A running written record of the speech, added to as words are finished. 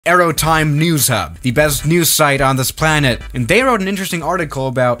Airline News Hub, the best news site on this planet, and they wrote an interesting article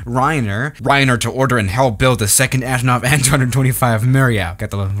about Ryanair to order and help build the second Antonov An-225 Miria. Got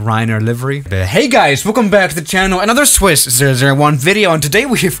the Ryanair livery. But hey guys, welcome back to the channel. Another Swiss 001 video, and today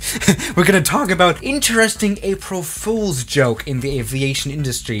we're gonna talk about interesting April Fool's joke in the aviation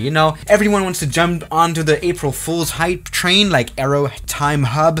industry. You know, everyone wants to jump onto the April Fool's hype train, like Airline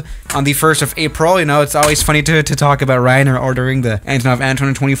Hub on the 1st of April. You know, it's always funny to talk about Ryanair ordering the Antonov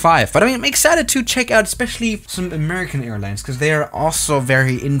An-225. But I mean, I'm excited to check out especially some American airlines because they are also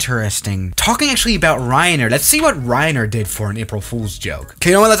very interesting. Talking actually about Ryanair, let's see what Ryanair did for an April Fool's joke.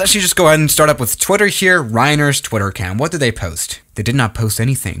 Okay, you know what, let's actually just go ahead and start up with Twitter here. Ryanair's Twitter account. What did they post? They did not post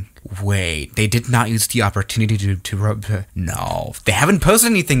anything. Wait, they did not use the opportunity to no, they haven't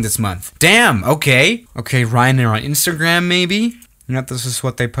posted anything this month. Damn, okay. Okay, Ryanair on Instagram maybe? Yep, this is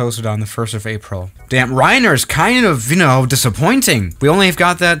what they posted on the 1st of April. Damn, Ryanair's kind of, you know, disappointing. We only have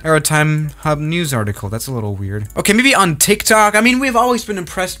got that Airtime Hub news article. That's a little weird. Okay, maybe on TikTok. I mean, we've always been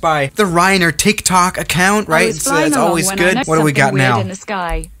impressed by the Ryanair TikTok account, right? It's always good. What do we got now? In the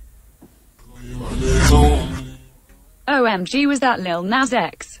sky. OMG, was that Lil Nas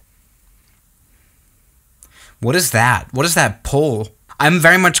X? What is that? What is that poll? I'm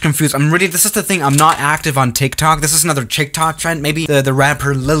very much confused. This is the thing, I'm not active on TikTok. This is another TikTok trend. Maybe the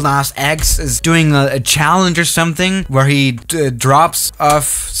rapper Lil Nas X is doing a challenge or something where he drops off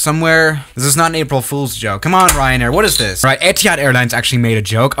somewhere. This is not an April Fool's joke. Come on, Ryanair, what is this? All right, Etihad Airlines actually made a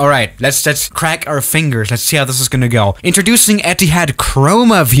joke. All right, let's crack our fingers. Let's see how this is gonna go. Introducing Etihad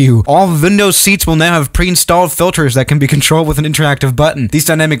Chroma View. All window seats will now have pre-installed filters that can be controlled with an interactive button. These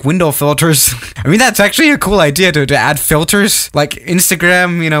dynamic window filters, I mean, that's actually a cool idea to add filters, like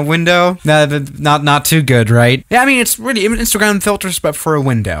Instagram, you know, window. Not too good, right? Yeah, I mean, it's really Instagram filters, but for a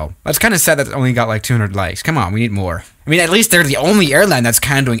window. It's kind of sad that it only got like 200 likes. Come on, we need more. I mean, at least they're the only airline that's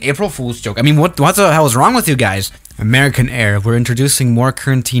kind of doing April Fool's joke. I mean, what the hell is wrong with you guys? American Air, we're introducing more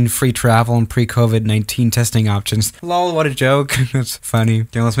quarantine-free travel and pre-COVID-19 testing options. Lol, what a joke. That's funny.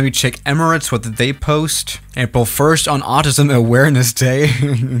 Okay, let's maybe check Emirates. What did they post? April 1st on Autism Awareness Day.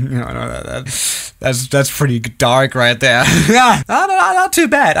 That's pretty dark right there. Yeah, not too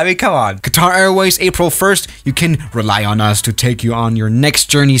bad. I mean, come on. Qatar Airways, April 1st. You can rely on us to take you on your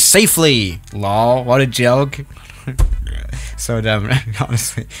next journey safely. Lol, what a joke. So dumb,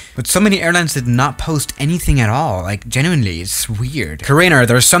 honestly. But so many airlines did not post anything at all. Like, genuinely, it's weird. Koreaner,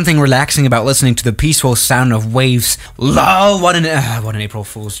 there's something relaxing about listening to the peaceful sound of waves. Lol, what an April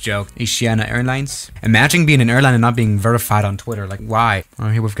Fool's joke. Asiana Airlines. Imagine being an airline and not being verified on Twitter. Like, why? Oh,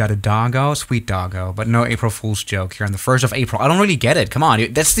 here we've got a doggo, sweet doggo. But no April Fool's joke here on the 1st of April. I don't really get it. Come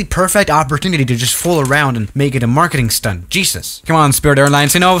on, that's the perfect opportunity to just fool around and make it a marketing stunt. Jesus. Come on, Spirit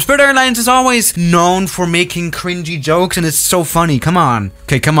Airlines. You know, Spirit Airlines is always known for making cringy jokes, and it's so funny. Come on.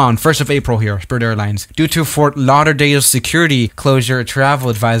 Okay, come on. 1st of April here, Spirit Airlines. Due to Fort Lauderdale security closure, a travel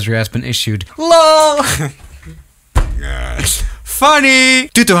advisory has been issued. LOL! Funny!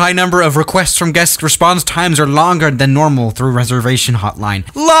 Due to high number of requests from guests, response times are longer than normal through reservation hotline.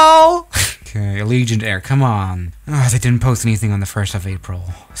 LOL! Okay, Allegiant Air, come on. Oh, they didn't post anything on the 1st of April.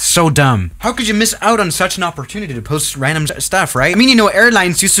 So dumb. How could you miss out on such an opportunity to post random stuff, right? I mean, you know,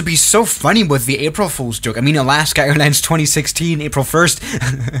 airlines used to be so funny with the April Fool's joke. I mean, Alaska Airlines 2016, April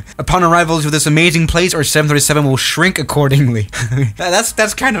 1st. Upon arrival to this amazing place, our 737 will shrink accordingly.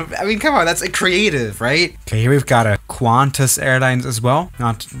 that's kind of, I mean, come on, that's creative, right? Okay, here we've got a Qantas Airlines as well.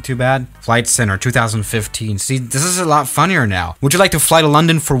 Not too bad. Flight Center 2015. See, this is a lot funnier now. Would you like to fly to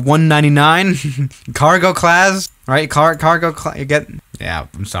London for $199? Cargo class? Right, cargo class, you get, yeah,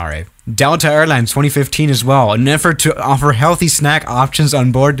 I'm sorry. Delta Airlines 2015 as well. In an effort to offer healthy snack options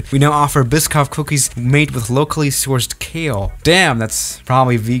on board, we now offer Biscoff cookies made with locally sourced kale. Damn, that's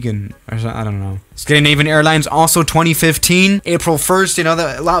probably vegan, or I don't know. Scandinavian Airlines also 2015, April 1st, you know,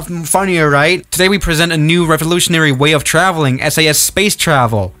 a lot funnier, right? Today we present a new revolutionary way of traveling, SAS space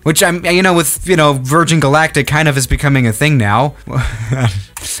travel, which you know, with, you know, Virgin Galactic kind of is becoming a thing now.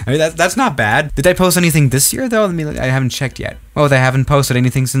 I mean, that's not bad. Did they post anything this year, though? I haven't checked yet. Oh, they haven't posted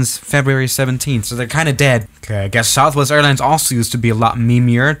anything since February 17th, so they're kind of dead. Okay, I guess Southwest Airlines also used to be a lot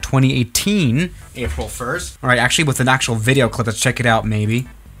memeier. 2018, April 1st. All right, actually with an actual video clip, let's check it out, maybe.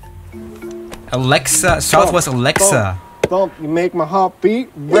 Alexa, Southwest Alexa. Thump, you make my heart beat.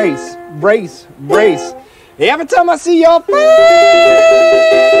 Race, race, race. Every time I see your face.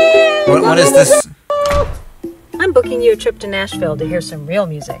 What is this? I'm booking you a trip to Nashville to hear some real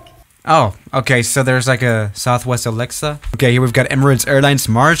music. Oh, okay, so there's like a Southwest Alexa. Okay, here we've got Emirates Airlines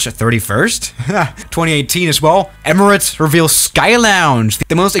March 31st, 2018 as well. Emirates reveals Sky Lounge,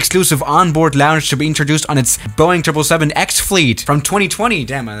 the most exclusive onboard lounge to be introduced on its Boeing 777X fleet from 2020.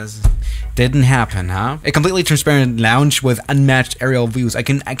 Damn, this didn't happen, huh? A completely transparent lounge with unmatched aerial views. I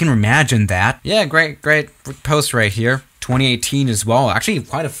can imagine that. Yeah, great post right here. 2018 as well. Actually,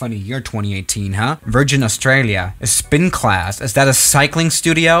 quite a funny year, 2018, huh? Virgin Australia, a spin class. Is that a cycling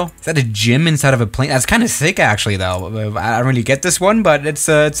studio? Is that a gym inside of a plane? That's kind of sick, actually, though. I don't really get this one, but it's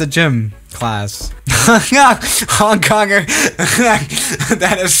a gym class. Hong Konger.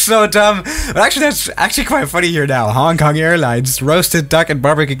 That is so dumb. But actually, that's actually quite funny here now. Hong Kong Airlines, roasted duck and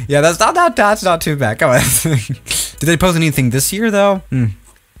barbecue. Yeah, that's not too bad. Come on. Did they post anything this year, though?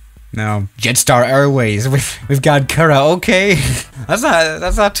 No. Jetstar Airways. We've got karaoke.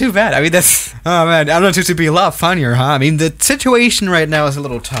 That's not too bad. I mean, oh man, I don't know, to be a lot funnier, huh? I mean, the situation right now is a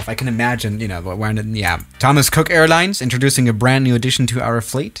little tough. I can imagine, you know, yeah. Thomas Cook Airlines introducing a brand new addition to our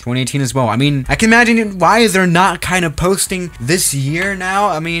fleet. 2018 as well. I mean, I can imagine why they're not kind of posting this year now.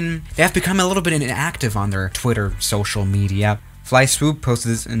 I mean, they have become a little bit inactive on their Twitter social media. Fly Swoop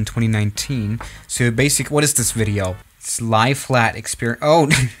posted this in 2019. So basically, what is this video? It's lie flat experience. Oh,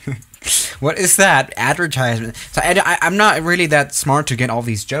 what is that? Advertisement. So I'm not really that smart to get all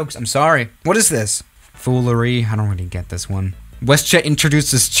these jokes. I'm sorry. What is this? Foolery. I don't really get this one. WestJet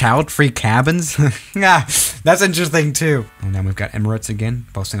introduces child-free cabins. Yeah, that's interesting too. And then we've got Emirates again,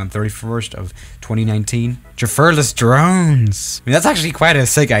 posting on 31st of 2019. Chauffeurless drones. I mean, that's actually quite a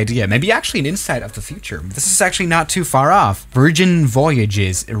sick idea. Maybe actually an insight of the future. This is actually not too far off. Virgin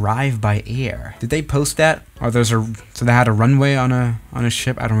Voyages arrive by air. Did they post that? Or so they had a runway on a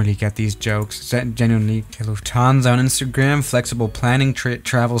ship? I don't really get these jokes. Is that genuinely Lufthansa on Instagram? Flexible planning,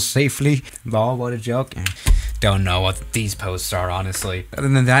 travel safely. Lol, what a joke. Don't know what these posts are, honestly. Other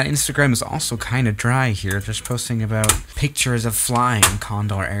than that, Instagram is also kind of dry here. Just posting about pictures of flying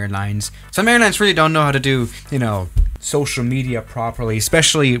Condor Airlines. Some airlines really don't know how to do, you know, social media properly,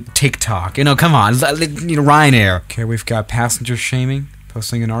 especially TikTok. You know, come on, you know, Ryanair. Okay, we've got passenger shaming.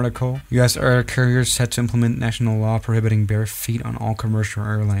 Posting an article. U.S. air carriers set to implement national law prohibiting bare feet on all commercial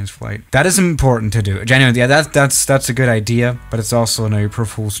airlines flight. That is important to do. Genuinely, yeah, that's a good idea, but it's also an April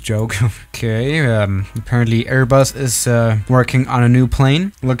Fool's joke. Okay, apparently Airbus is working on a new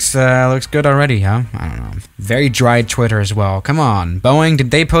plane. Looks good already, huh? I don't know. Very dry Twitter as well. Come on, Boeing. Did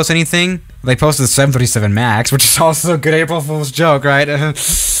they post anything? They posted the 737 MAX, which is also a good April Fool's joke, right?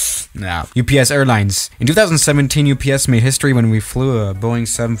 Nah. UPS Airlines. In 2017, UPS made history when we flew a Boeing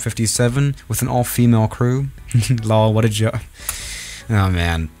 757 with an all-female crew. Lol, what a joke. Oh,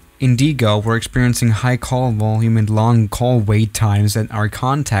 man. Indigo, we're experiencing high call volume and long call wait times at our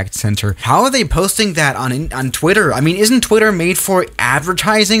contact center. How are they posting that on Twitter? I mean, isn't Twitter made for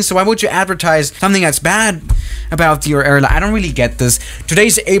advertising? So why would you advertise something that's bad about your airline? I don't really get this.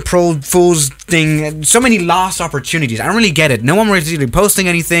 Today's April Fool's thing, so many lost opportunities. I don't really get it. No one was really posting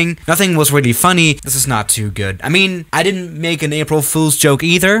anything. Nothing was really funny. This is not too good. I mean, I didn't make an April Fool's joke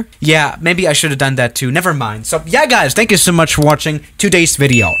either. Yeah, maybe I should have done that too. Never mind. So yeah, guys, thank you so much for watching today's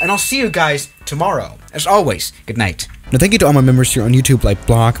video. And I'll see you guys tomorrow. As always, good night. Now thank you to all my members here on YouTube like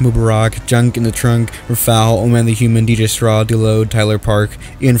Block, Mubarak, Junk in the Trunk, Rafal, Oman the Human, DJ Straw, Deload, Tyler Park,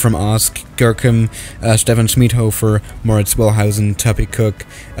 Ian from Osk, Gurkham, Stefan Schmiedhofer, Moritz Wellhausen, Tuppy Cook,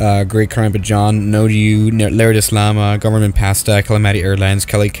 Great Karamba John, No You, Laird Islama, Government Pasta, Calamity Airlines,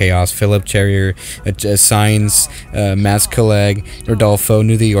 Kelly Chaos, Philip Terrier, Science, Mas Kaleg, Rodolfo,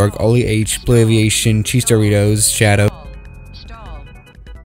 New York, Ollie H, Blue Aviation, Cheese Doritos, Shadow.